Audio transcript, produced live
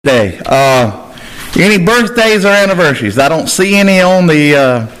Day. Any birthdays or anniversaries? I don't see any on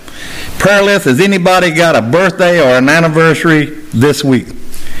the prayer list. Has anybody got a birthday or an anniversary this week? I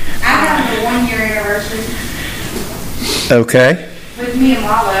have a 1-year anniversary. Okay. With me and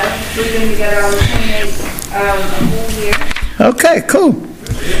Lala. We've been together on the 28th of a whole year. Okay, cool.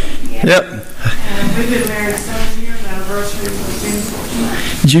 Yeah. Yep. We've been married 7 years. Anniversary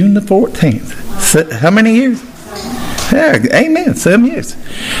was June June 14th. the 14th. How many years? Yeah, amen. 7 years.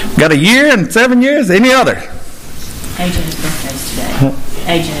 Got a year and 7 years. Any other? AJ's birthday's today.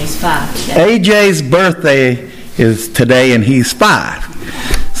 AJ's 5 today. AJ's birthday is today, and he's 5.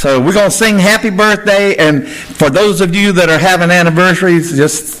 So we're going to sing happy birthday. And for those of you that are having anniversaries,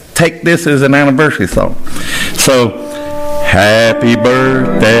 just take this as an anniversary song. So, happy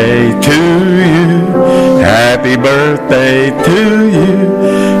birthday to you. Happy birthday to you.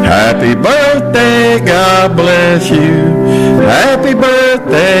 Happy birthday, God bless you. Happy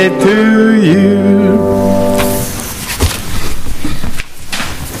birthday to you.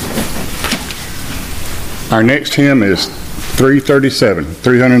 Our next hymn is 337.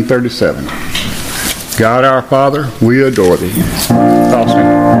 God our Father, we adore thee. Austin.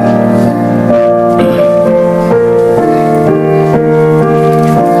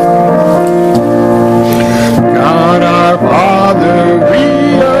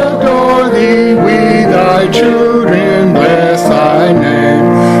 Children, bless thy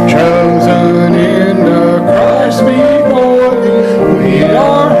name, chosen in the Christ before thee. We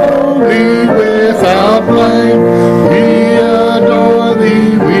are holy without blame. We adore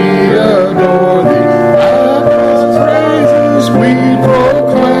thee, our best praises we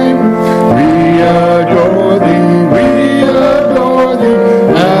proclaim. We adore thee,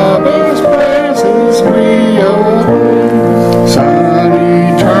 our best praises we adore. Son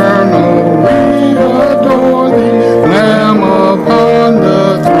eternal, Lamb upon the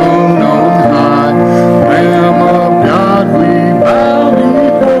throne on high, Lamb of God, we bow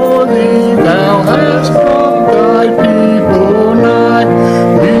before thee. Thou hast brought thy people nigh.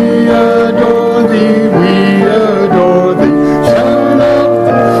 We adore thee, Son of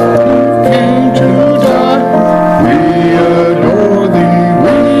God who came to die. We adore thee,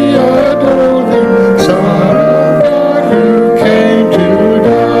 Son of God who came to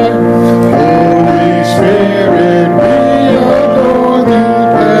die. Holy Spirit, we adore thee,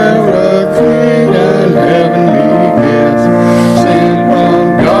 Paraclete and heavenly gift, sent from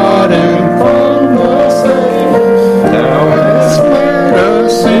God and from the Savior. Thou hast led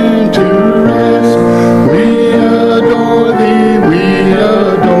us into rest. We adore thee,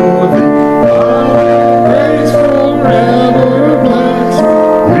 our grace forever blessed.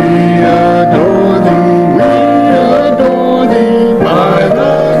 We adore thee, by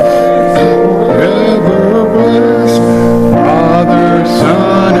thy grace forever blessed. Father,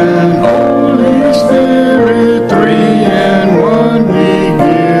 Son, and Holy Spirit, three in one, we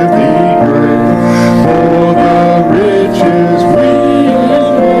give thee praise. For the riches we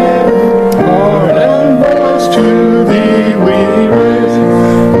inherit, heart and voice to thee we raise.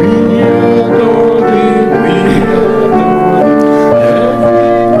 We adore thee,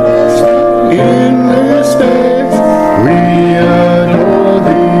 every blessing in this day. We adore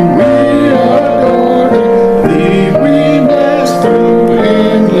thee, we bless through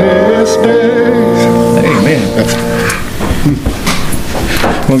endless days. Amen.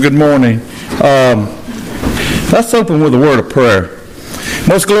 Well, good morning. Let's open with a word of prayer.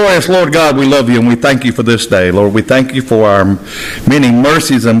 Most glorious Lord God, we love you and we thank you for this day. Lord, we thank you for our many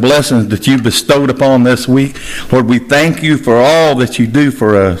mercies and blessings that you've bestowed upon this week. Lord, we thank you for all that you do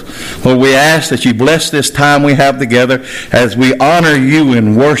for us. Lord, we ask that you bless this time we have together as we honor you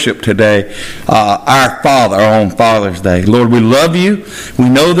in worship today, our Father on Father's Day. Lord, we love you. We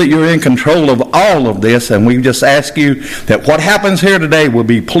know that you're in control of all of this, and we just ask you that what happens here today will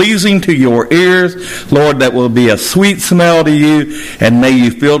be pleasing to your ears. Lord, that will be a sweet smell to you, and may you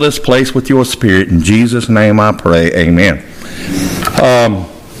fill this place with your Spirit. In Jesus' name I pray. Amen.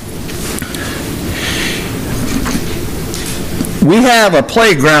 We have a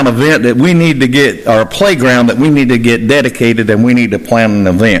playground event that we need to get, or a playground that we need to get dedicated, and we need to plan an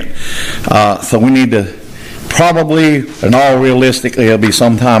event. So we need to probably, and all realistically, it'll be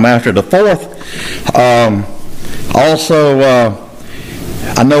sometime after the 4th.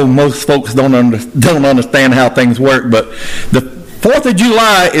 I know most folks don't understand how things work, but the 4th of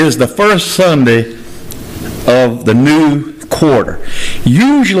July is the first Sunday of the new quarter.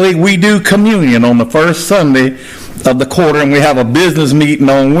 Usually we do communion on the first Sunday of the quarter, and we have a business meeting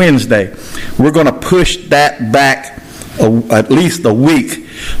on Wednesday. We're going to push that back at least a week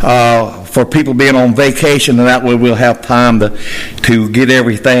for people being on vacation, and that way we'll have time to get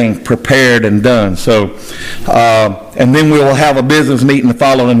everything prepared and done. So, and then we will have a business meeting the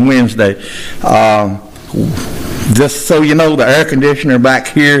following Wednesday. Just so you know, the air conditioner back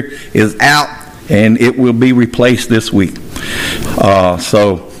here is out, and it will be replaced this week.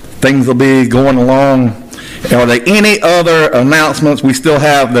 So things will be going along. Are there any other announcements? We still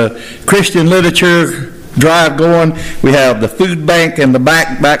have the Christian literature drive going. We have the food bank in the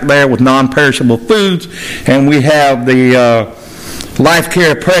back there with non-perishable foods, and we have the Life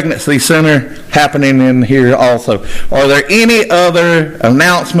Care Pregnancy Center happening in here also. Are there any other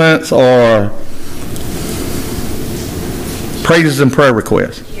announcements or praises and prayer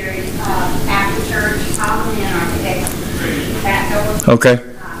requests? After church, I'll be in our next Okay.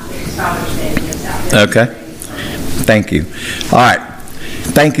 Okay. Thank you. All right.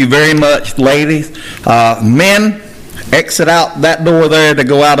 Thank you very much, ladies. Men, exit out that door there to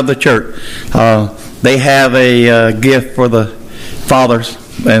go out of the church. They have a gift for the fathers,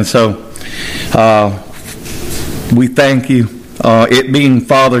 and so we thank you. It being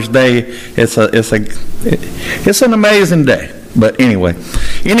Father's Day, it's an amazing day. But anyway,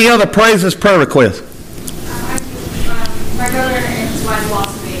 any other praises, prayer requests? My brother and his wife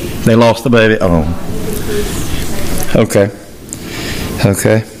lost a baby. They lost the baby. Oh. Okay.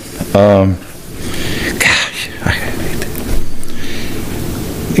 Okay. Gosh, I hate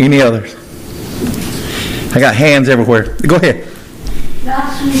that. Any others? I got hands everywhere. Go ahead.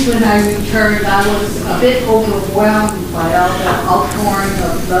 Last week when I returned, I was a bit overwhelmed by all the outpouring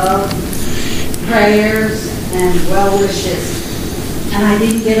of love, prayers, and well wishes. And I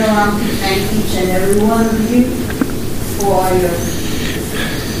didn't get around to thank each and every one of you for your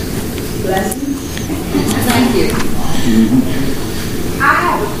blessings. Thank you. I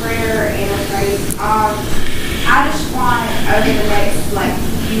have a prayer and a praise. I just want over the next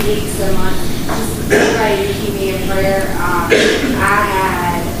few weeks or months, just everybody to keep me in prayer. I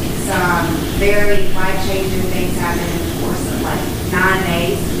had some very life-changing things happen in the course of 9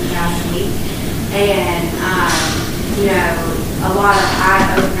 days in the past week, and a lot of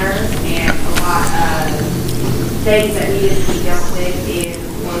eye-openers and a lot of things that needed to be dealt with in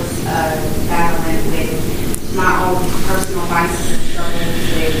the course of battling with my own personal vices and struggles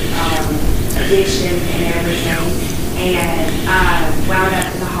with addiction and everything, and wound up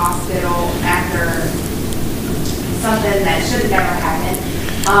in the hospital after something that should have never happened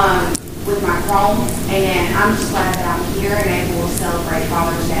with my Crohn's. And I'm just glad that I'm here and able to celebrate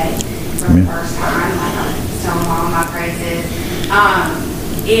Father's Day for the first time. I'm telling all my praises.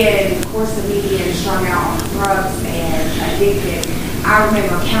 In the course of me being strung out on drugs and addicted, I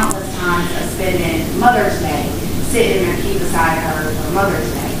remember countless times of spending Mother's Day sitting in a pew beside her for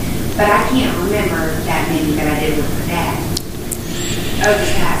Mother's Day. But I can't remember that many that I did with her dad over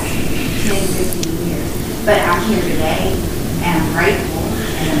the past 10, 15 years. But I'm here today, and I'm grateful,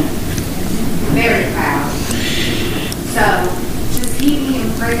 and I'm very proud. So just keep me in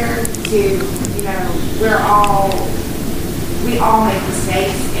prayer to, we all make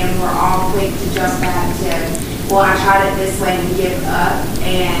mistakes, and we're all quick to jump back to, well, I tried it this way and give up,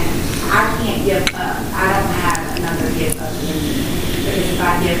 and I can't give up. I don't have another give up in me. Because if I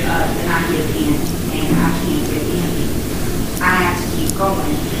give up, then I give in, and I can't give in. I have to keep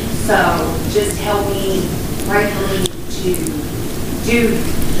going. So just help me, pray for me to do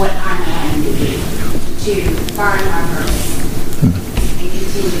what I know I need to do, to find my purpose, and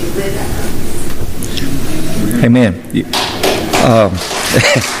continue to live that purpose. Amen.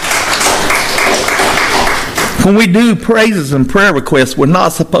 When we do praises and prayer requests, we're not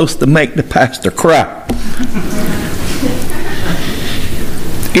supposed to make the pastor cry.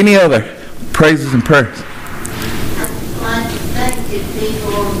 Any other praises and prayers? I'd like to thank the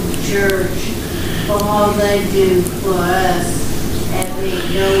people in the church for all they do for us at the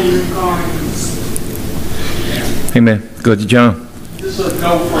Yoga Gardens. Amen. Go to John. Just a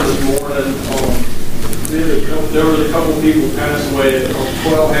couple for this morning. There was a couple people passed away at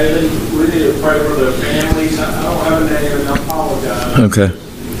 12 Haven. We need to pray for their families. I don't have a name, and I apologize. Okay.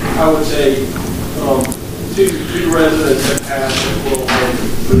 I would say two residents that passed at 12 Haven.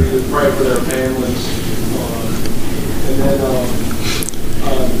 We need to pray for their families. And then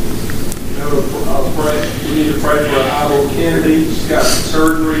we need to pray for Ivo Kennedy. He's got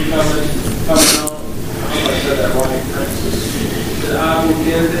surgery coming up. I hope I said that right, Francis. Is it Ivo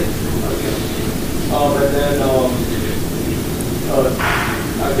Kennedy? Okay. And then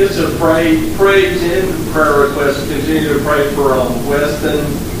I guess to praise and prayer requests. Continue to pray for Weston.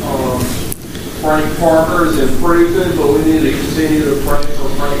 Frank Parker is improving, but we need to continue to pray for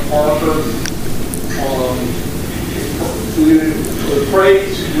Frank Parker. We the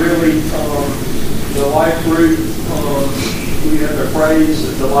praise really, the life group, we have to praise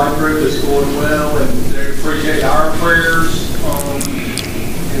that the life group is going well, and they appreciate our prayers.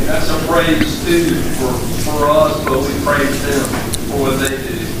 And that's a praise too for us, but we praise them for what they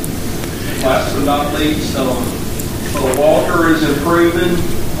do. Last but not least, Walter is improving,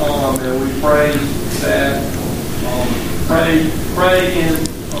 and we pray that pray and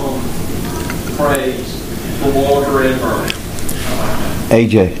praise for Walter and Bernie.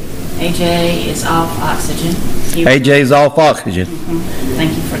 AJ. AJ is off oxygen. AJ's off oxygen.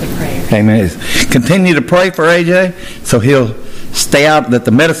 Thank you for the prayer. Amen. Continue to pray for AJ so he'll stay out, that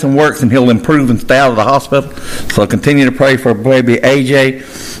the medicine works and he'll improve and stay out of the hospital. So continue to pray for baby AJ.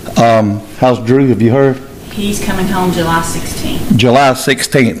 How's Drew? Have you heard? He's coming home July 16th. July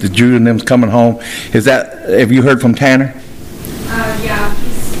 16th. Drew and them's coming home. Have you heard from Tanner? Yeah,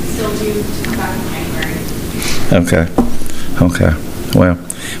 he's still due to come back in January. Okay. Well,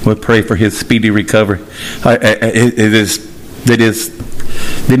 we'll pray for his speedy recovery.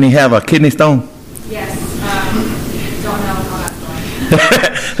 Didn't he have a kidney stone? Yes. Don't know how that's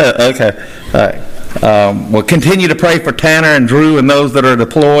going. Okay. All right. We'll continue to pray for Tanner and Drew and those that are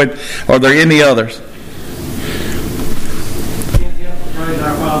deployed. Are there any others? Can't help but praise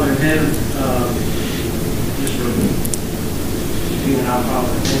our Father in heaven, just for being our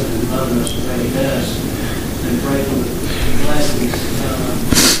Father in heaven and loving us the way He does, and pray for the blessings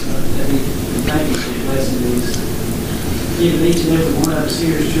that He, and thank you for the blessings that He's given each and every one of us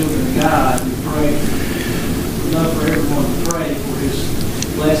here as children of God. We pray, we'd love for everyone to pray for His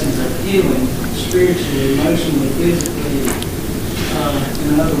blessings of healing, spiritually, emotionally, physically, and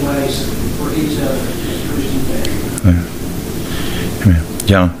in other ways for each other as Christian family. Amen.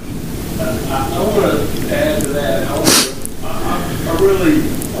 John? I want to add to that. I'm really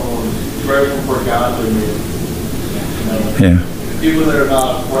grateful for godly men. Yeah. People that are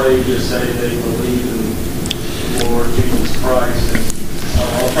not afraid to say they believe in the Lord Jesus Christ. And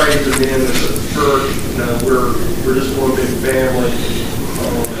I'll praise the men of the church. We're just one big family.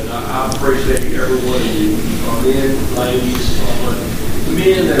 And I appreciate every one of you, men, ladies. The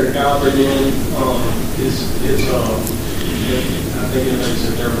men that are godly men, I think it makes a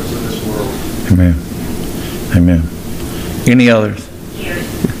difference in this world. Amen. Any others? Here, you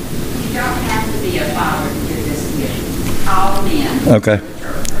don't have to be a father to do this with all men. Okay.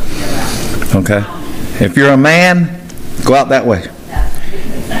 Okay. If you're a man, go out that way.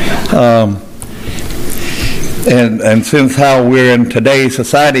 And since how we're in today's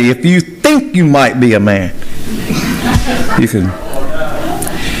society, if you think you might be a man, you can.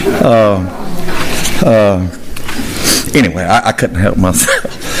 Anyway, I couldn't help myself.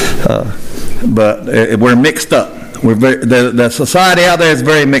 But we're mixed up. The society out there is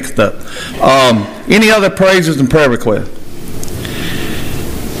very mixed up. Any other praises and prayer requests?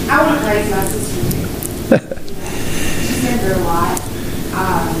 I want to praise my sister. She's been through a lot,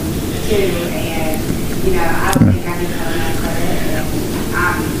 too, and I don't think I can tell enough credit. And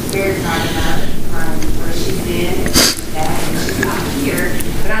I'm very proud of her from where she's been and she's not here.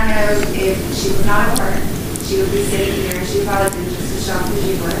 But I know if she was not at work, she would be sitting here and she'd probably been just as shocked as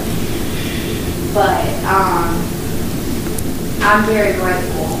you were. But I'm very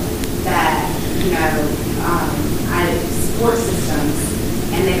grateful that, I support systems,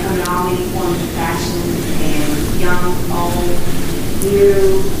 and they come in all many forms and fashions, and young, old,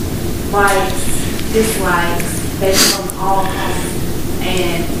 new, likes, dislikes, they come all kinds.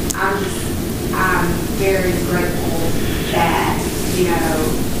 And I'm very grateful that,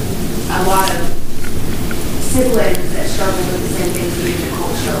 a lot of siblings that struggle with the same things we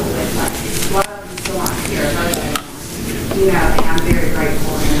all struggle with, like, a lot of them still aren't here, but and I'm very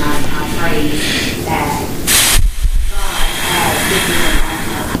grateful, and I praise that God has given me my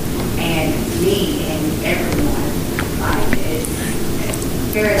heart, and me, and everyone. Like, it's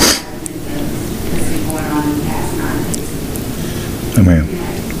very important that's been going on in the past 9 days.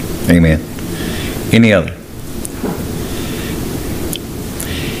 Amen. Any other?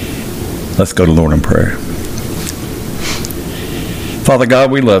 Let's go to Lord in prayer. Father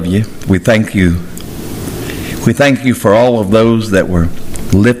God, we love you. We thank you. We thank you for all of those that were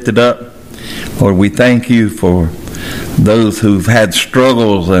lifted up. Lord, we thank you for those who've had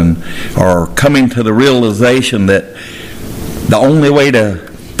struggles and are coming to the realization that the only way to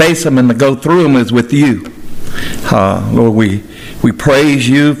face them and to go through them is with you. Lord, we praise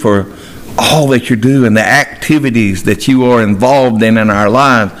you for all that you do and the activities that you are involved in our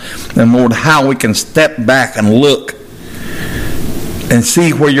lives. And Lord, how we can step back and look and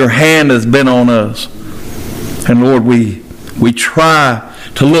see where your hand has been on us. And Lord, we try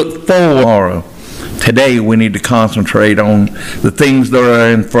to look Today we need to concentrate on the things that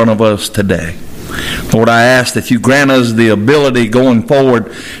are in front of us today. Lord, I ask that you grant us the ability going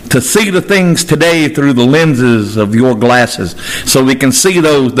forward to see the things today through the lenses of your glasses, so we can see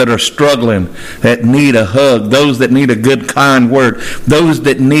those that are struggling, that need a hug, those that need a good, kind word, those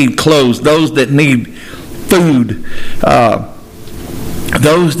that need clothes, those that need food,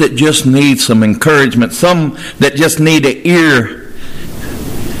 those that just need some encouragement, some that just need an ear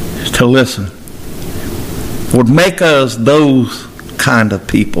to listen. Lord, make us those kind of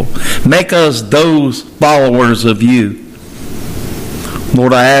people. Make us those followers of you.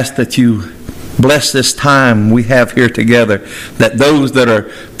 Lord, I ask that you bless this time we have here together, that those that are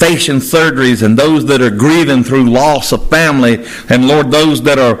facing surgeries and those that are grieving through loss of family, and Lord, those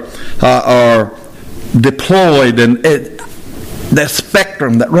that are deployed and that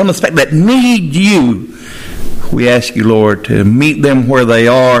spectrum, that run the spectrum, that need you, we ask you, Lord, to meet them where they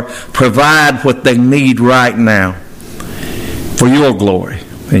are, provide what they need right now for your glory.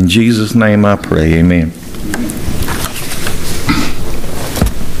 In Jesus' name I pray, amen.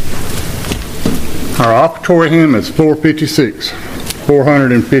 Our offertory hymn is 456.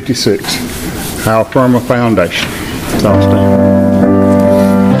 456. How Firm a Foundation. Let's all stand.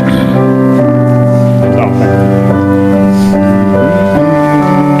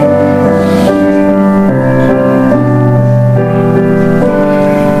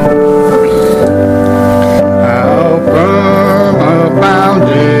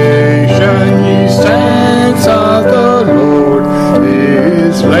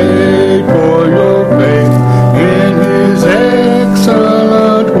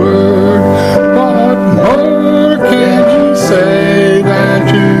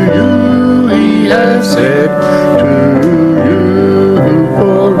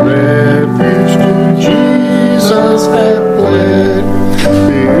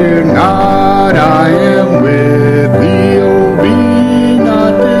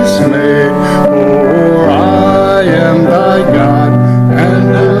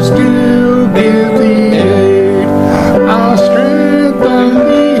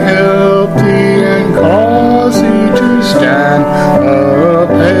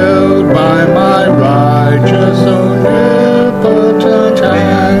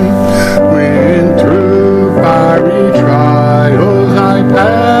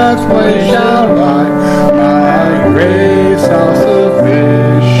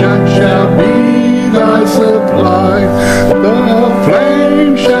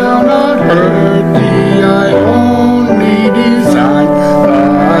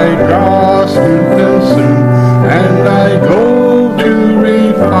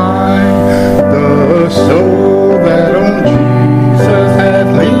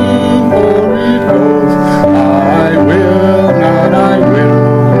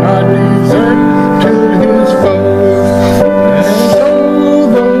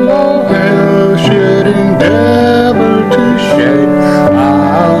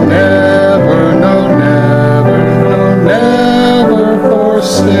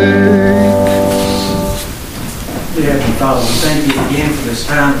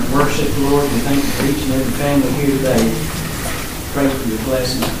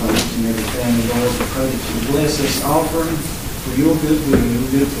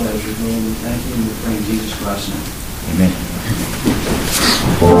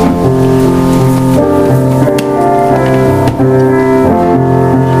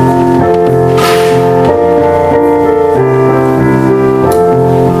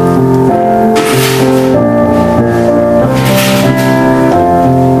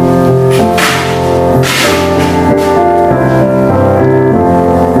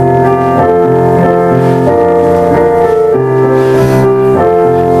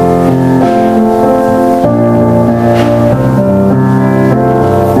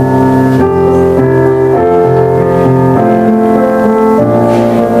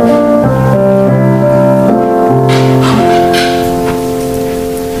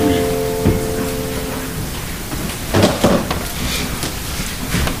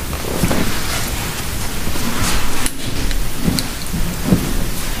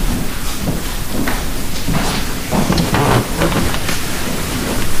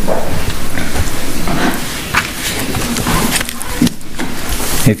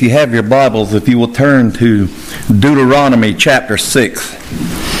 If you have your Bibles, if you will turn to Deuteronomy chapter 6.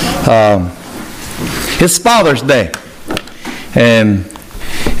 It's Father's Day. And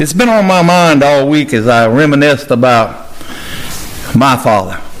it's been on my mind all week as I reminisced about my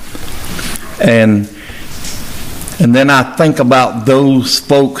father. And then I think about those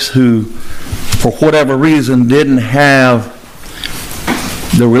folks who, for whatever reason, didn't have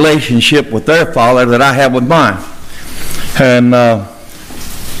the relationship with their father that I have with mine. And I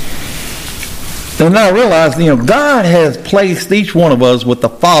realized, God has placed each one of us with the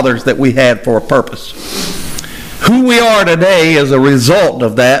fathers that we had for a purpose. Who we are today is a result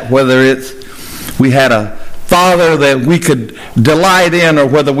of that, whether it's we had a father that we could delight in, or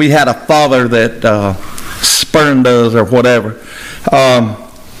whether we had a father that spurned us or whatever.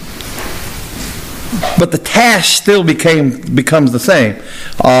 But the task still becomes the same.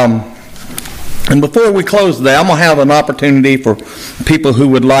 And before we close today, I'm going to have an opportunity for people who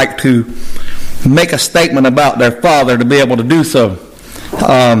would like to make a statement about their father to be able to do so.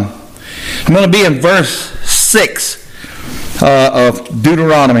 I'm going to be in verse 6 of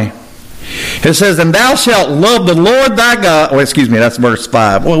Deuteronomy. It says, "And thou shalt love the Lord thy God." That's verse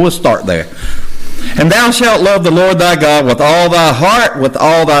 5. Well, we'll start there. "And thou shalt love the Lord thy God with all thy heart, with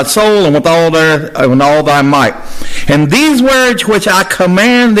all thy soul, and with all thy might. And these words which I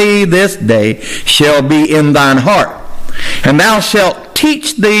command thee this day shall be in thine heart. And thou shalt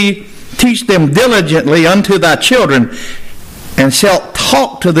teach them diligently unto thy children, and shalt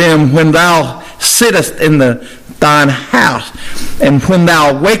talk to them when thou sittest in thine house, and when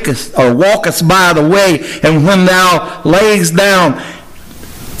thou wakest or walkest by the way, and when thou layest down,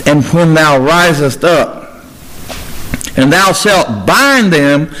 and when thou risest up. And thou shalt bind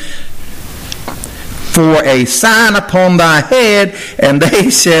them for a sign upon thy head, and they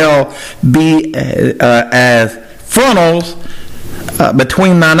shall be as frontals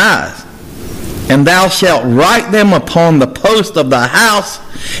between thine eyes. And thou shalt write them upon the post of thy house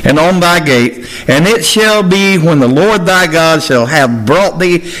and on thy gate. And it shall be, when the Lord thy God shall have brought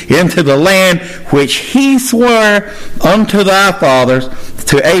thee into the land which he swore unto thy fathers,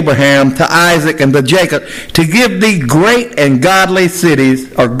 to Abraham, to Isaac, and to Jacob, to give thee great and godly cities,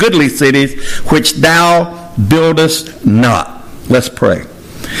 or goodly cities, which thou buildest not." Let's pray.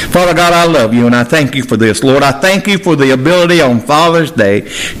 Father God, I love you, and I thank you for this. Lord, I thank you for the ability on Father's Day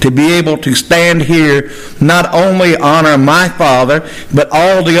to be able to stand here, not only honor my Father, but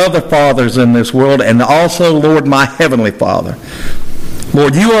all the other fathers in this world, and also, Lord, my Heavenly Father.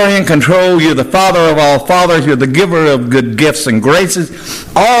 Lord, you are in control. You're the Father of all fathers. You're the giver of good gifts and graces.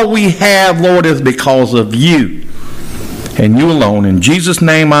 All we have, Lord, is because of you and you alone. In Jesus'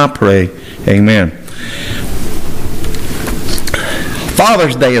 name I pray. Amen.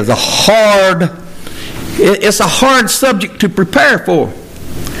 Father's Day is a hard subject to prepare for.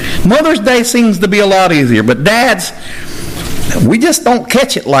 Mother's Day seems to be a lot easier, but dads, we just don't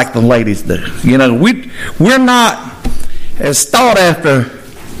catch it like the ladies do. We're not as sought after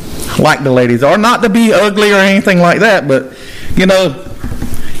like the ladies are. Not to be ugly or anything like that, but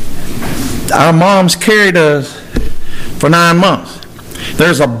our moms carried us for 9 months.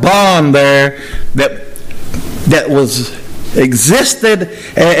 There's a bond there that was existed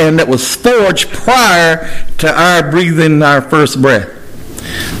and that was forged prior to our breathing our first breath.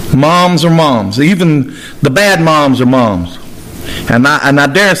 Moms are moms. Even the bad moms are moms. And I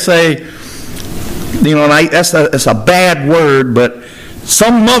dare say, it's a bad word, but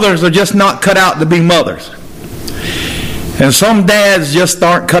some mothers are just not cut out to be mothers. And some dads just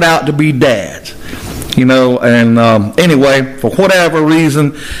aren't cut out to be dads. Anyway, for whatever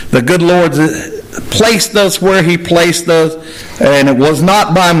reason, the good Lord placed us where he placed us, and it was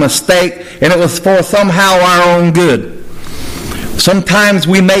not by mistake, and it was for somehow our own good. Sometimes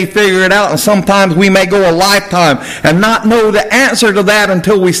we may figure it out, and sometimes we may go a lifetime and not know the answer to that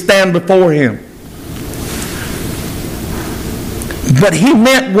until we stand before him. But he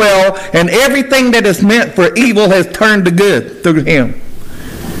meant well, and everything that is meant for evil has turned to good through him.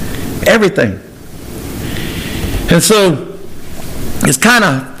 Everything. And so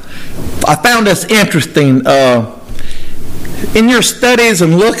I found this interesting. In your studies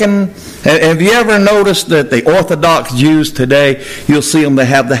and looking, have you ever noticed that the Orthodox Jews today, you'll see them, they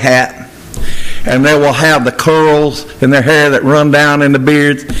have the hat, and they will have the curls in their hair that run down in the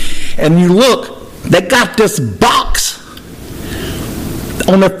beards. And you look, they got this box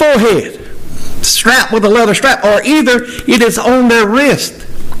on their forehead, strapped with a leather strap, or either it is on their wrist.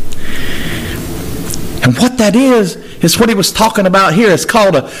 And what that is what he was talking about here. It's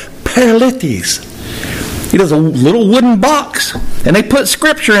called a paralytes. It is a little wooden box, and they put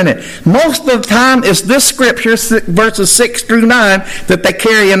scripture in it. Most of the time, it's this scripture, verses 6 through 9, that they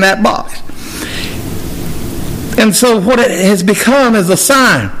carry in that box. And so what it has become is a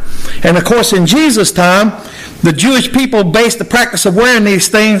sign. And of course, in Jesus' time, the Jewish people based the practice of wearing these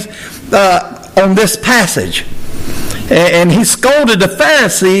things on this passage. And he scolded the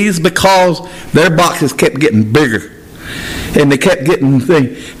Pharisees because their boxes kept getting bigger. And they kept getting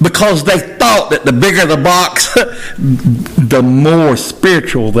things because they thought that the bigger the box, the more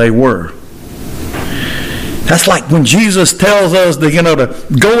spiritual they were. That's like when Jesus tells us to,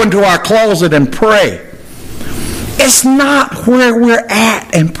 to go into our closet and pray. It's not where we're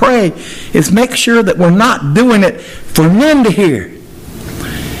at and pray. It's make sure that we're not doing it for men to hear.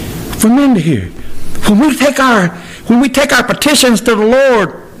 For men to hear. When we take our petitions to the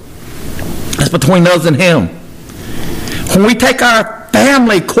Lord, it's between us and Him. When we take our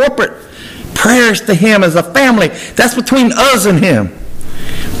family corporate prayers to Him as a family, that's between us and Him.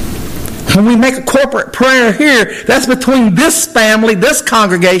 When we make a corporate prayer here, that's between this family, this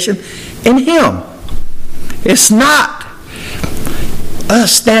congregation, and Him. It's not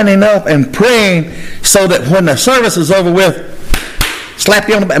us standing up and praying so that when the service is over with, slap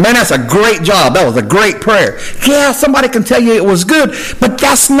you on the back. Man, that's a great job. That was a great prayer. Yeah, somebody can tell you it was good, but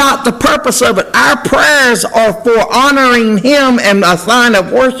that's not the purpose of it. Our prayers are for honoring Him and a sign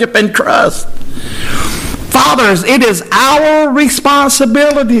of worship and trust. Fathers, it is our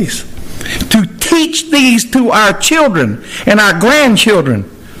responsibilities to teach these to our children and our grandchildren.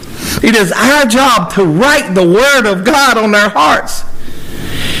 It is our job to write the Word of God on their hearts.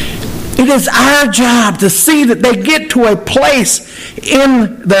 It is our job to see that they get to a place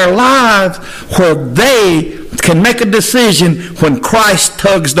in their lives where they can make a decision when Christ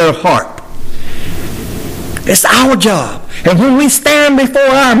tugs their heart. It's our job. And when we stand before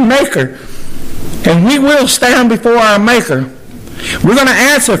our Maker, and we will stand before our Maker, we're going to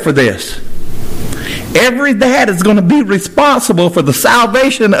answer for this. Every dad is going to be responsible for the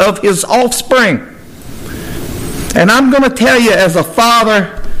salvation of his offspring. And I'm going to tell you, as a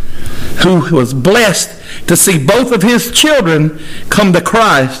father who was blessed to see both of his children come to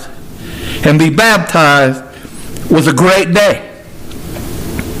Christ and be baptized, was a great day.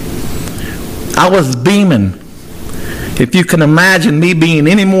 I was beaming. If you can imagine me being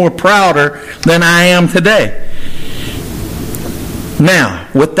any more prouder than I am today. Now,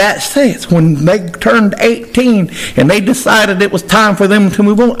 with that said, when they turned 18 and they decided it was time for them to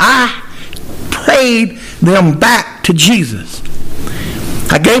move on, I prayed them back to Jesus.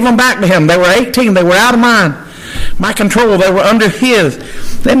 I gave them back to Him. They were 18. They were out of my control. They were under His.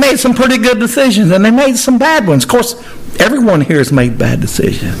 They made some pretty good decisions, and they made some bad ones. Of course, everyone here has made bad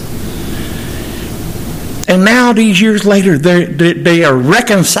decisions. And now, these years later, they are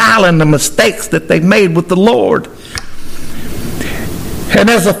reconciling the mistakes that they made with the Lord. And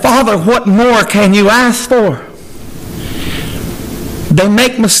as a father, what more can you ask for? They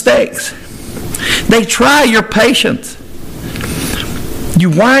make mistakes. They try your patience. You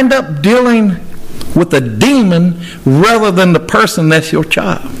wind up dealing with a demon rather than the person that's your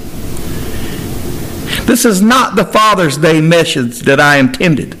child. This is not the Father's Day message that I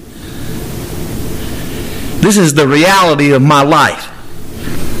intended. This is the reality of my life.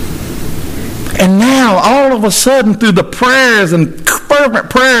 And now, all of a sudden, through the prayers and fervent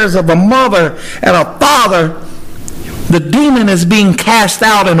prayers of a mother and a father, the demon is being cast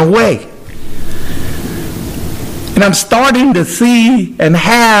out and away. And I'm starting to see and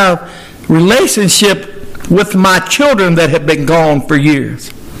have relationship with my children that have been gone for years.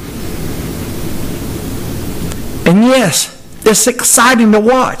 And yes, it's exciting to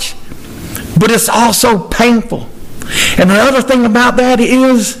watch, but it's also painful. And the other thing about that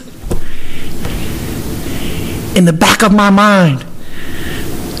is, in the back of my mind,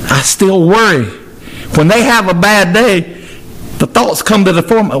 I still worry. When they have a bad day, the thoughts come to the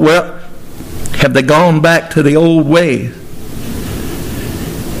forefront. Well, have they gone back to the old ways?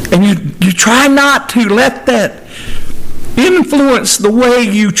 And you try not to let that influence the way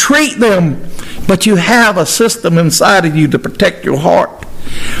you treat them, but you have a system inside of you to protect your heart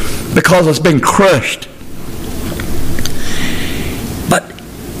because it's been crushed. But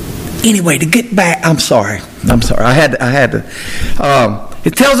anyway, to get back, I'm sorry. I had to.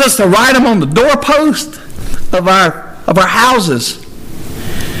 It tells us to write them on the doorpost of our houses.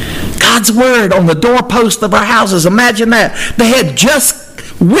 God's word on the doorpost of our houses. Imagine that. They had just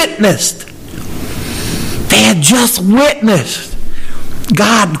witnessed.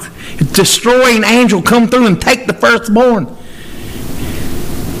 God, destroying angel, come through and take the firstborn.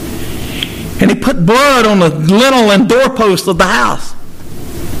 And He put blood on the lintel and doorpost of the house.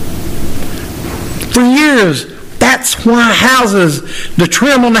 For years, that's why the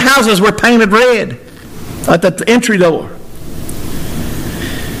trim on the houses were painted red at the entry door.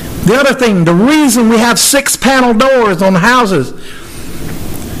 The other thing, the reason we have 6-panel doors on the houses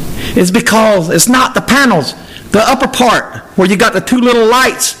is because it's not the panels. The upper part, where you got the 2 little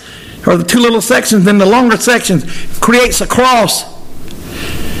lights, or the 2 little sections, then the longer sections, creates a cross.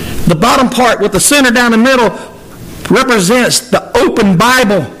 The bottom part with the center down the middle represents the open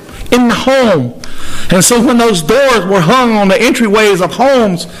Bible in the home. And so when those doors were hung on the entryways of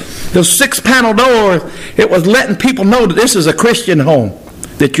homes, those 6-panel doors, it was letting people know that this is a Christian home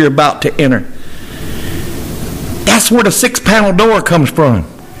that you're about to enter. That's where the 6-panel door comes from.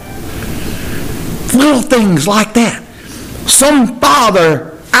 Little things like that. Some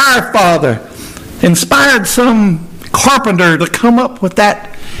father, our Father, inspired some carpenter to come up with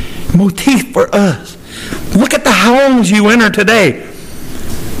that motif for us. Look at the homes you enter today.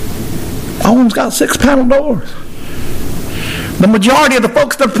 Homes got 6-panel doors. The majority of the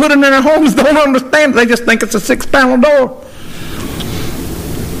folks that put in their homes don't understand it. They just think it's a 6-panel door.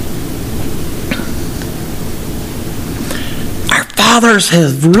 Our fathers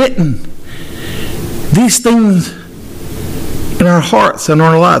have written these things in our hearts and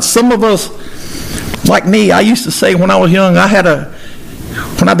our lives. Some of us, like me, I used to say when I was young,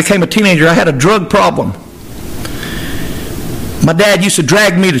 when I became a teenager, I had a drug problem. My dad used to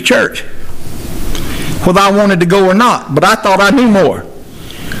drag me to church, whether I wanted to go or not, but I thought I knew more.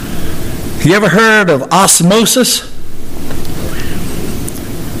 You ever heard of osmosis?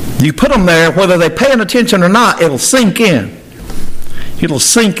 You put them there, whether they're paying attention or not, it'll sink in. It'll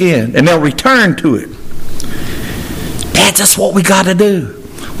sink in, and they'll return to it. Dad, that's what we got to do.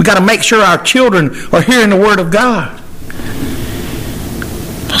 We got to make sure our children are hearing the Word of God.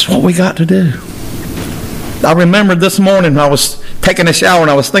 That's what we got to do. I remember this morning I was taking a shower and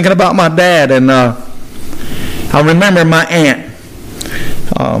I was thinking about my dad, and I remember my aunt.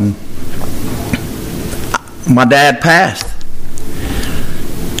 My dad passed.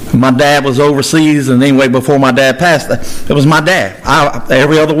 My dad was overseas, and anyway, before my dad passed, it was my dad.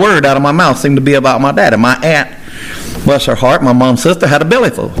 Every other word out of my mouth seemed to be about my dad. And my aunt, bless her heart, my mom's sister, had a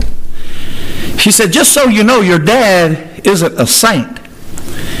bellyful. She said, just so you know, your dad isn't a saint.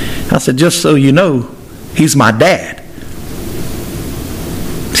 I said, just so you know, he's my dad.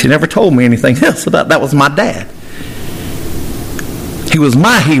 She never told me anything else about that. Was my dad. He was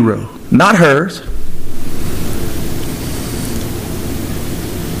my hero, not hers.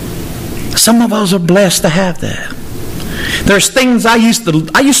 Some of us are blessed to have that. There's things I used to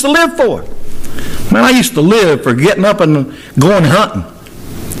live for. Man, I used to live for getting up and going hunting.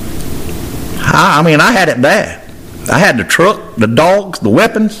 I mean, I had it bad. I had the truck, the dogs, the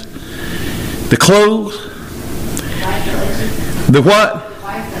weapons, the clothes. The what?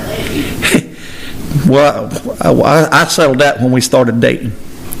 Well, I settled that when we started dating.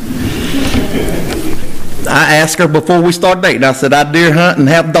 I asked her before we started dating, I said, I deer hunt and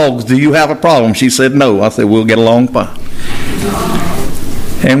have dogs. Do you have a problem? She said, no. I said, we'll get along fine.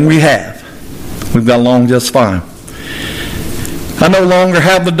 And we have. We've got along just fine. I no longer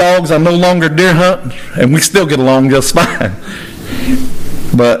have the dogs. I no longer deer hunt. And we still get along just fine.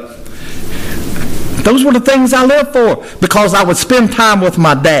 But those were the things I lived for, because I would spend time with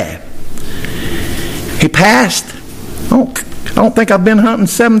my dad. He passed. I don't think I've been hunting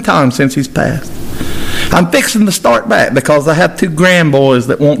 7 times since he's passed. I'm fixing to start back because I have 2 grandboys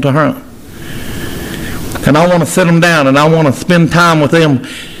that want to hunt. And I want to sit them down and I want to spend time with them,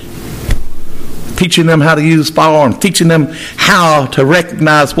 teaching them how to use firearms, teaching them how to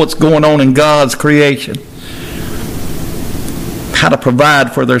recognize what's going on in God's creation, how to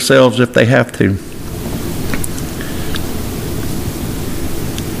provide for themselves if they have to.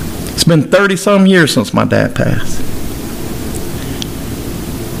 It's been 30-some years since my dad passed.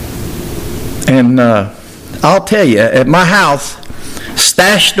 And I'll tell you, at my house,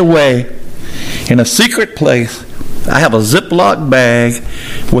 stashed away in a secret place, I have a Ziploc bag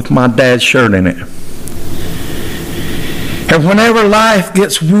with my dad's shirt in it. And whenever life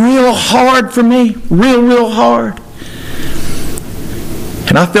gets real hard for me, real hard,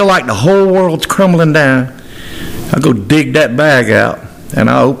 and I feel like the whole world's crumbling down, I go dig that bag out and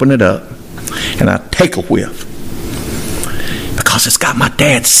I open it up and I take a whiff, because it's got my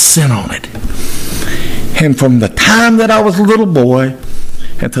dad's scent on it. And from the time that I was a little boy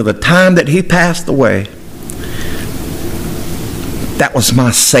until the time that he passed away, that was my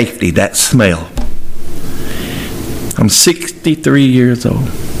safety, that smell. I'm 63 years old,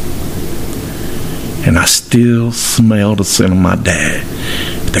 and I still smell the scent of my dad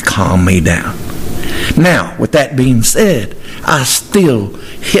to calm me down. Now, with that being said, I still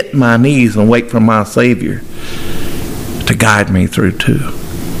hit my knees and wait for my Savior to guide me through too.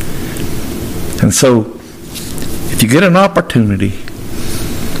 And so, if you get an opportunity,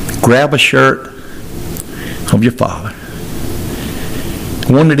 grab a shirt of your father,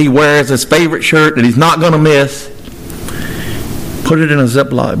 one that he wears, his favorite shirt that he's not going to miss, put it in a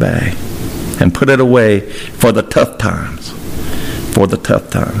Ziploc bag and put it away for the tough times. For the tough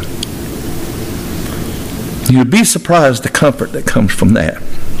times. You'd be surprised the comfort that comes from that.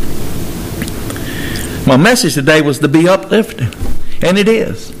 My message today was to be uplifting, and it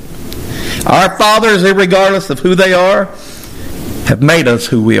is. Our fathers, regardless of who they are, have made us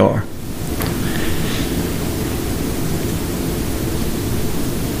who we are.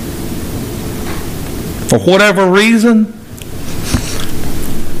 For whatever reason,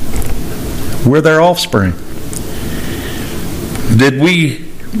 we're their offspring. Did we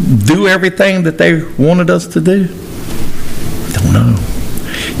do everything that they wanted us to do? Don't know.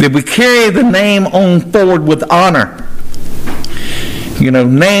 Did we carry the name on forward with honor? You know,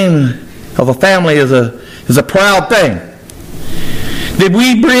 name of a family is a proud thing. Did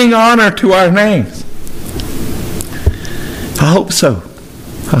we bring honor to our names? I hope so.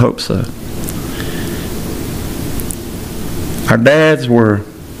 I hope so. Our dads were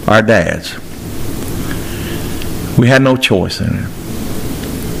our dads. We had no choice in it.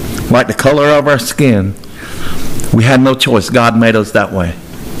 Like the color of our skin, we had no choice. God made us that way.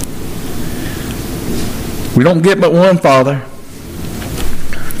 We don't get but one Father,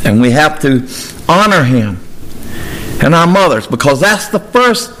 and we have to honor Him and our mothers, because that's the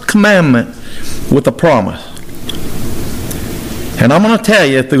first commandment with a promise. And I'm going to tell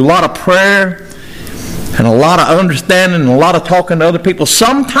you, through a lot of prayer and a lot of understanding and a lot of talking to other people,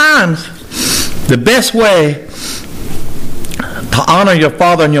 sometimes the best way to honor your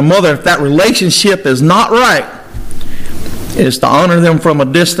father and your mother, if that relationship is not right, is to honor them from a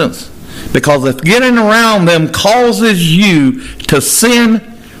distance. Because if getting around them causes you to sin,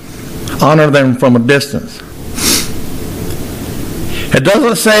 honor them from a distance. It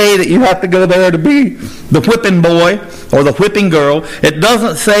doesn't say that you have to go there to be the whipping boy or the whipping girl. It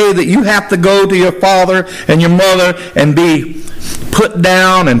doesn't say that you have to go to your father and your mother and be put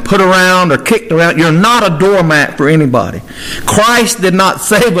down and put around or kicked around. You're not a doormat for anybody. Christ did not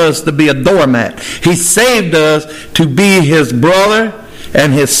save us to be a doormat. He saved us to be His brother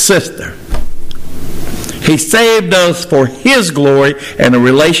and His sister. He saved us for His glory and a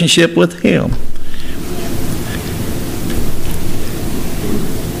relationship with Him.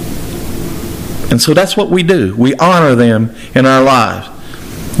 And so that's what we do. We honor them in our lives.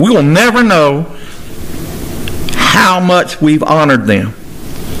 We will never know how much we've honored them.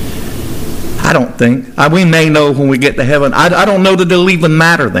 I don't think. We may know when we get to heaven. I don't know that it'll even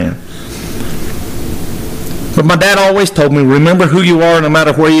matter then. But my dad always told me, remember who you are no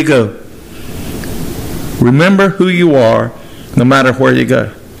matter where you go. Remember who you are no matter where you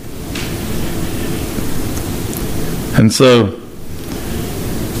go. And so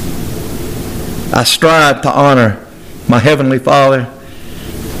I strive to honor my Heavenly Father,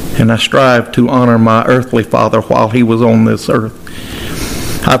 and I strive to honor my earthly father while he was on this earth.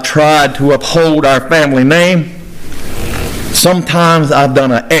 I've tried to uphold our family name. Sometimes I've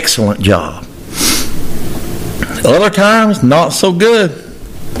done an excellent job. Other times, not so good.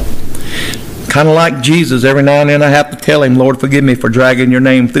 Kind of like Jesus, every now and then I have to tell Him, Lord, forgive me for dragging your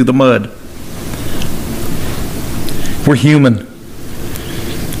name through the mud. We're human.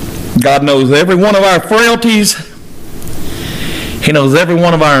 God knows every one of our frailties. He knows every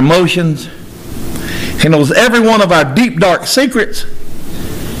one of our emotions. He knows every one of our deep, dark secrets.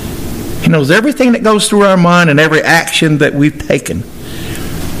 He knows everything that goes through our mind and every action that we've taken.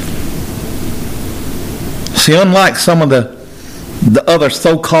 See, unlike some of the other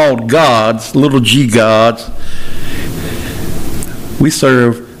so-called gods, little g gods, we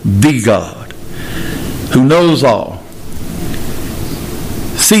serve the God who knows all,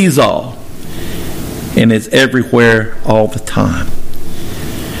 sees all, and is everywhere all the time.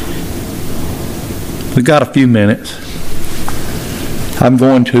 We've got a few minutes. I'm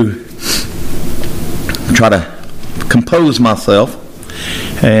going to try to compose myself,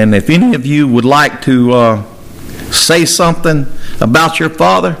 and if any of you would like to say something about your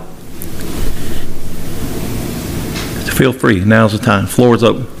father, feel free. Now's the time. Floor is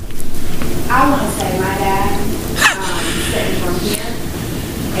open. I want to say my dad, sitting from here,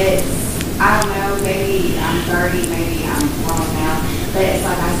 I don't know, maybe I'm 30, maybe I'm wrong now, but it's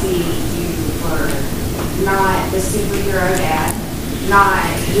like I see you for not the superhero dad, not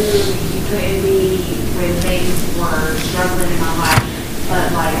who you couldn't be when things were struggling in my life,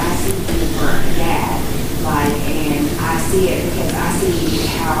 but like I see you for a dad. And I see it because I see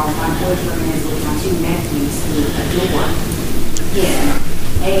how my boyfriend is with my two nephews who adore him.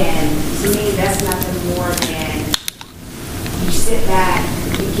 And to me, that's nothing more than you sit back,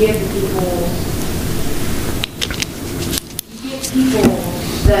 you give people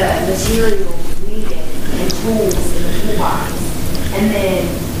the materials needed and tools in the toolbox, and then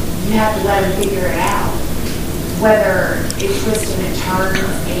you have to let them figure it out. whether it twists and it turns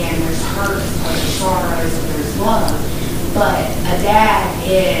and there's hurt or there's sorrows or there's love. But a dad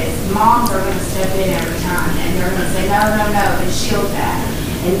moms are going to step in every time and they're going to say, no, and shield that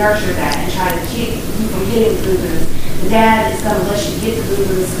and nurture that and try to keep you from getting the boo-boos. The dad is going to let you get the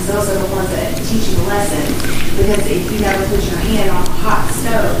boo-boos because those are the ones that teach you the lesson. Because if you never put your hand on a hot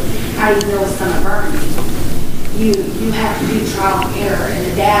stove, how do you know it's going to burn you? You have to do trial and error, and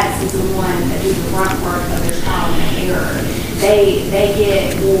the dads is the one that do the grunt work of their trial and error. They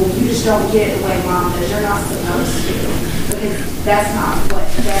get, well, you just don't get it the way mom does. You're not supposed to. Because that's not what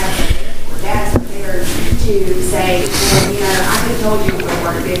dads are there for. Dads are there to say, well, I could have told you it would have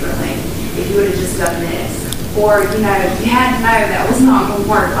worked differently if you would have just done this. Or, you had to know that was not going to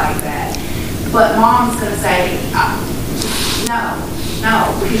work like that. But mom's going to say, no,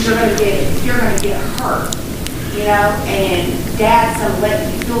 because you're going to get hurt. And dad's going to let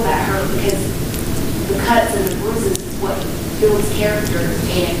you feel that hurt because the cuts and the bruises is what builds character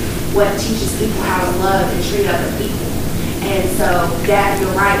and what teaches people how to love and treat other people. And so, Dad,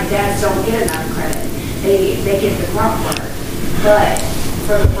 you're right, dads don't get enough credit. They get the grunt work. But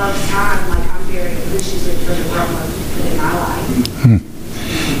for the first time, I'm very appreciative for the grunt work you put in my life.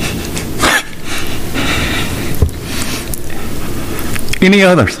 Any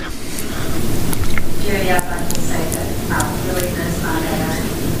others? Jerry, I'd like to say that I really miss my dad.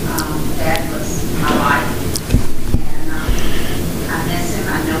 Dad was my life. And I miss him. I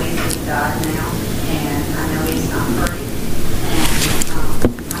know he's with God now. And I know he's not hurting. And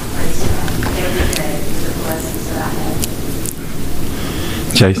I praise God every day for the blessings that I have.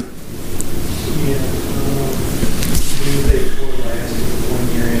 Jason? Tuesday before last was the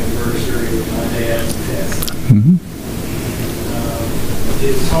 1-year anniversary of my dad's passing. Mm-hmm.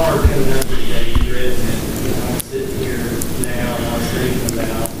 It's hard coming up every day dreading it. I'm sitting here now and I was thinking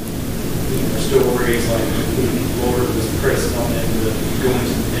about stories like when the Lord was pressing on him to go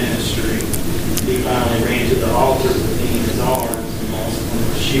into the ministry. He finally ran to the altar with me in his arms and lost one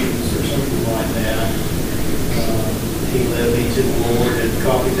of his shoes or something like that. He led me to the Lord at the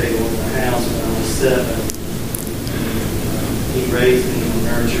coffee table in the house when I was 7. He raised me in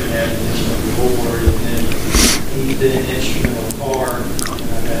the nurture and admonition of the Lord, and then he's been an instrumental part.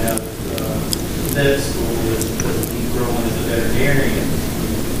 I have med school with me growing as a veterinarian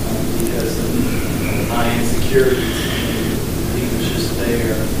because of my insecurities. He was just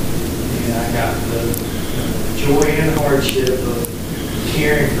there, and I got the joy and hardship of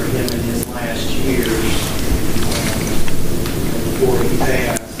caring for him in his last years before he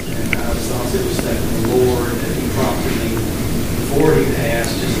passed. And I was also just thanking the Lord that he prompted me before he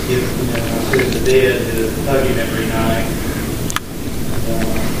passed, just to give I put him to bed to hug him every night.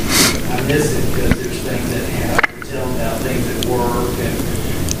 I miss him because there's things that happen. I tell him about things at work and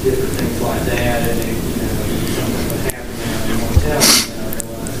different things like that, and something would happen and I didn't want to tell him, and I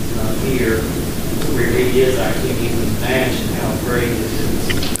realized he's not here. Where he is, I can't even imagine how great it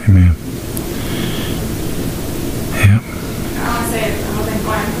is. Amen. Yeah. I want to say I'm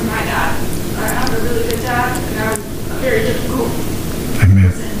thankful for my dad. I have a really good dad, and I was a very difficult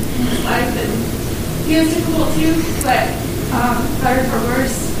person in his life, and he was difficult too, but better for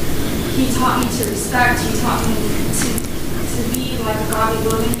worse, he taught me to respect, he taught me to be like a godly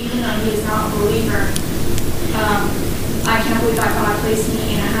woman, even though he is not a believer. I can't believe that God placed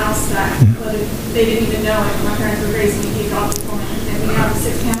me in a house that they didn't even know it. My parents were raising me to be a godly woman, and we have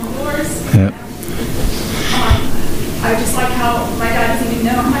 6-panel doors. Yeah. I just like how my dad doesn't even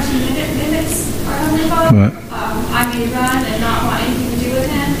know how much he mimics our Heavenly Father. Right. I may run and not want anything to do with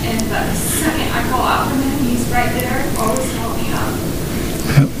him, and the second I call out for him, he's right there, always help me out.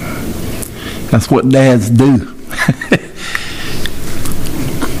 That's what dads do.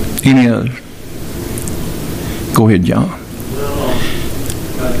 Any others? Go ahead, John. Well,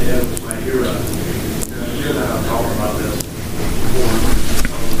 my dad was my hero. You and I have talked about this before.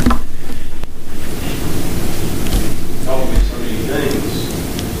 Taught me so many things.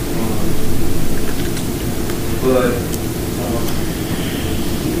 But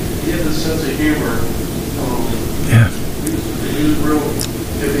he had this sense of humor. Yeah. He was real,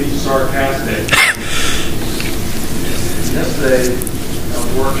 could be sarcastic. Yesterday, I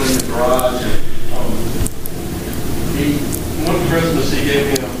was working in the garage, and one Christmas he gave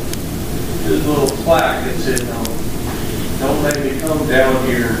me this little plaque that said, "Don't make me come down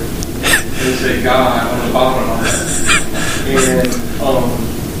here," and it said "God" on the bottom of it. And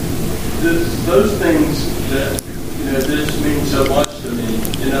those things that just mean so much to me.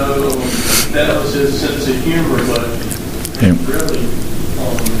 That was his sense of humor, but really,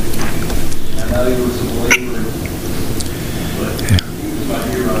 I know he was a believer, but he was my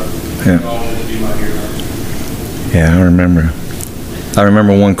hero. He'll always be my hero. Yeah, I remember. I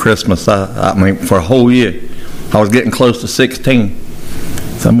remember one Christmas, I mean, for a whole year, I was getting close to 16.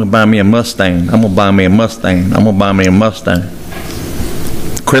 So I'm going to buy me a Mustang. I'm going to buy me a Mustang. I'm going to buy me a Mustang.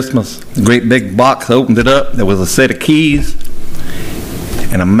 Christmas, great big box, opened it up. There was a set of keys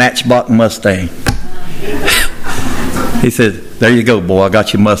and a Matchbox Mustang. He said, there you go, boy, I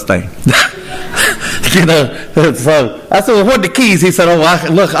got your Mustang. You know, so I said, well, what are the keys? He said, oh,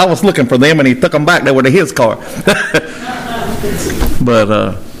 I was looking for them, and he took them back. They were to his car.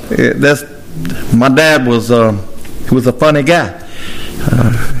 But my dad was he was a funny guy.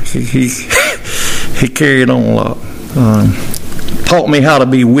 He carried on a lot. Taught me how to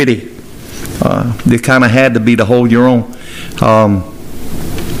be witty. They kind of had to be to hold your own.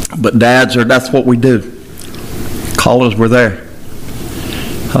 But that's what we do. Callers were there.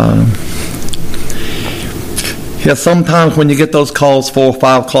 Yeah, sometimes when you get those calls 4 or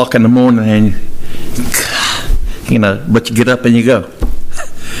 5 o'clock in the morning, and you know, but you get up and you go.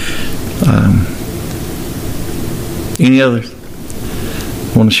 Any others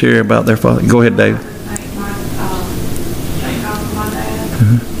want to share about their father? Go ahead, David. Thank God for my dad.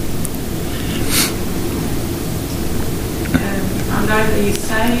 And I'm glad that he's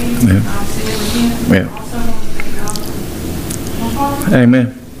saved. Yeah. I'll see him again. Yeah. Also, I want to thank God for my father. Amen.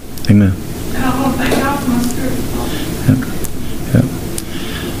 Amen. And I want to thank God for my spiritual father.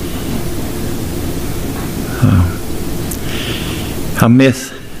 I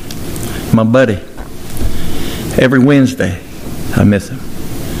miss my buddy. Every Wednesday, I miss him.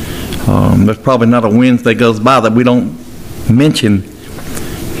 There's probably not a Wednesday goes by that we don't mention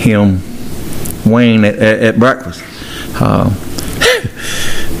him, Wayne, at breakfast.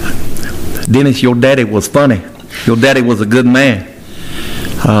 Dennis, your daddy was funny. Your daddy was a good man.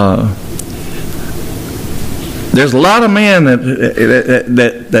 There's a lot of men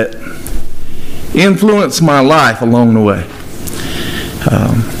that influenced my life along the way.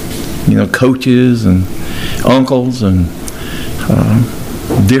 You know, coaches and uncles and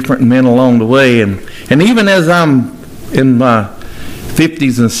different men along the way. And even as I'm in my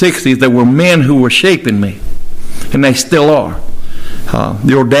 50s and 60s, there were men who were shaping me. And they still are.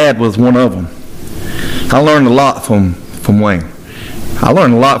 Your dad was one of them. I learned a lot from Wayne. I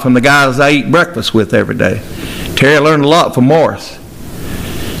learned a lot from the guys I eat breakfast with every day. Terry learned a lot from Morris.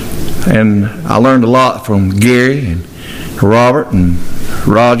 And I learned a lot from Gary and Robert and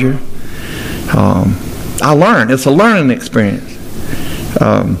Roger. I learned. It's a learning experience.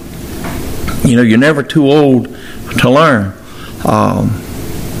 You know, you're never too old to learn.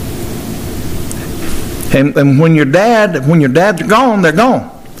 And when your dad's gone, they're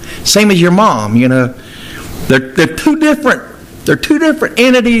gone. Same as your mom. You know, they're two different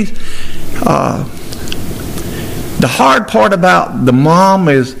entities. The hard part about the mom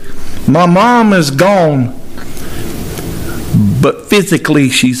is my mom is gone, but physically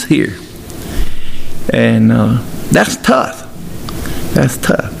she's here. And that's tough. That's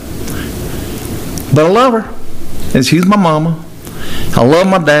tough. But I love her. And she's my mama. I love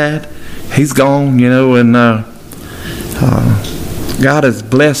my dad. He's gone, you know, and God has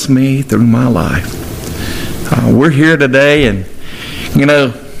blessed me through my life. We're here today, and, you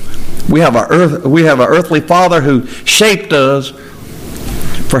know, we have an earthly Father who shaped us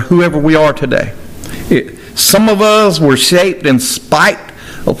for whoever we are today. Some of us were shaped in spite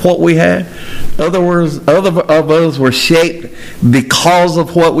of what we had. Other of us were shaped because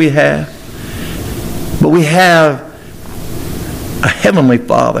of what we have. But we have a heavenly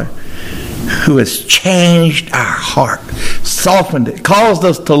Father who has changed our heart, softened it, caused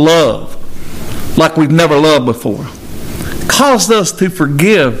us to love like we've never loved before, caused us to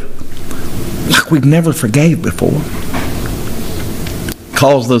forgive like we've never forgave before,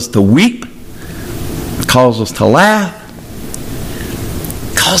 caused us to weep, caused us to laugh,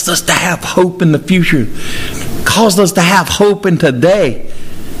 caused us to have hope in the future, caused us to have hope in today,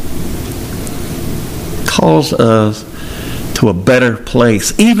 caused us to a better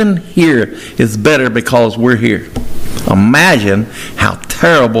place. Even here is better because we're here. Imagine how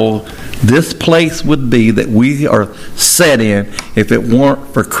terrible this place would be that we are set in if it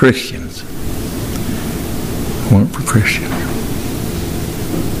weren't for Christians. Weren't for Christians.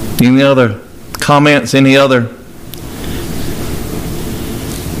 Any other comments? Any other?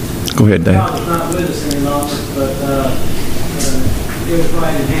 Go ahead, Dave. God's not with us any longer, but it was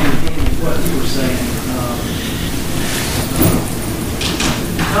right in hand with what you were saying.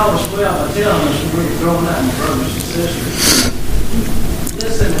 Taught us well by telling us when we were growing up, my brothers and sisters,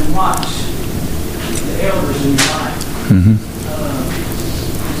 listen and watch the elders in your life.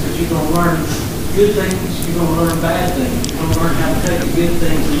 Because you're going to learn good things, you're going to learn bad things. You're going to learn how to take the good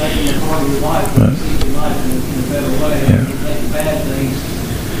things and make them a part of your life, and see your life in a better way. Yeah. And take the bad things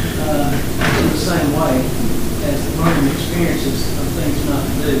in the same way as learning experiences of things not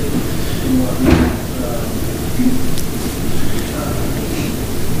to do and whatnot.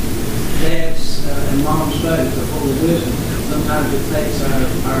 Dads and moms both are full of wisdom. Sometimes it takes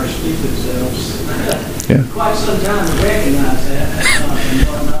our stupid selves quite some time to recognize that and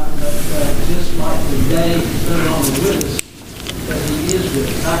whatnot. But just like the day he's been along with us, that he is with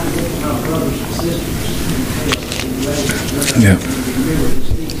us. I can look at my brothers and sisters and remember his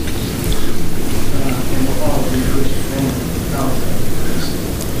teachings and we're all in the Christian family.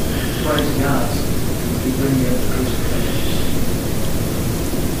 Praise God. We bring you up to Christian family.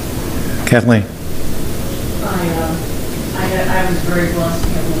 Kathleen. I was very blessed to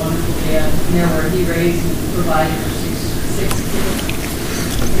have a wonderful dad. Never, he raised and provided for six kids.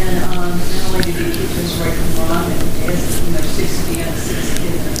 And not only did he keep us right from mom, and as 6 kids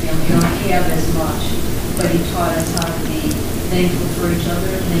in the family, you don't have as much, but he taught us how to be thankful for each other,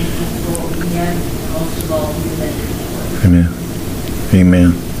 thankful for what we had, and most of all, be thankful for. Amen.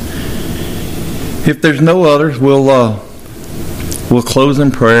 Amen. If there's no others, we'll close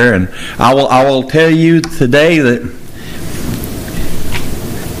in prayer, and I will tell you today that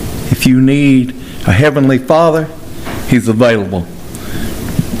if you need a Heavenly Father, He's available.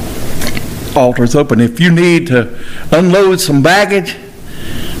 Altar's open. If you need to unload some baggage,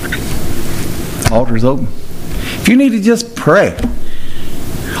 altar's open. If you need to just pray,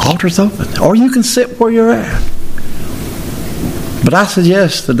 altar's open. Or you can sit where you're at. But I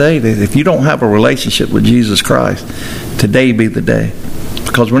suggest today that if you don't have a relationship with Jesus Christ, today be the day.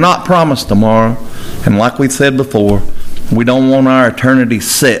 Because we're not promised tomorrow. And like we said before, we don't want our eternity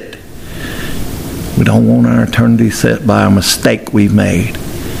set. We don't want our eternity set by a mistake we've made,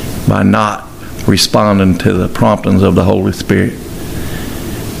 by not responding to the promptings of the Holy Spirit.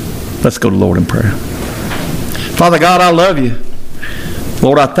 Let's go to the Lord in prayer. Father God, I love you.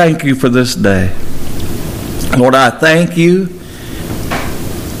 Lord, I thank you for this day. Lord, I thank you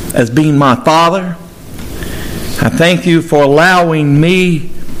as being my Father. I thank you for allowing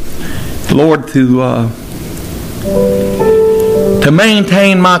me, Lord, to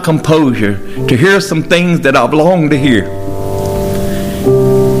maintain my composure, to hear some things that I've longed to hear.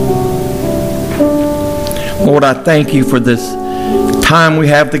 Lord, I thank you for this time we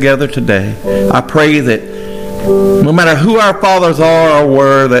have together today. I pray that no matter who our fathers are or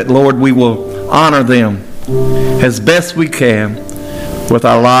were, that, Lord, we will honor them as best we can with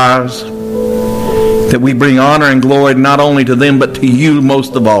our lives, that we bring honor and glory not only to them but to you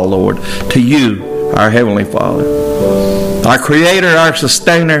most of all, Lord, to you, our Heavenly Father, our Creator, our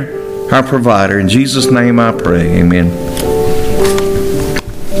Sustainer, our Provider. In Jesus' name I pray. Amen.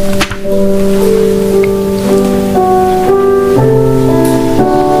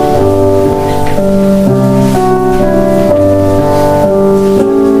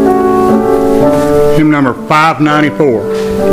 Hymn number 594.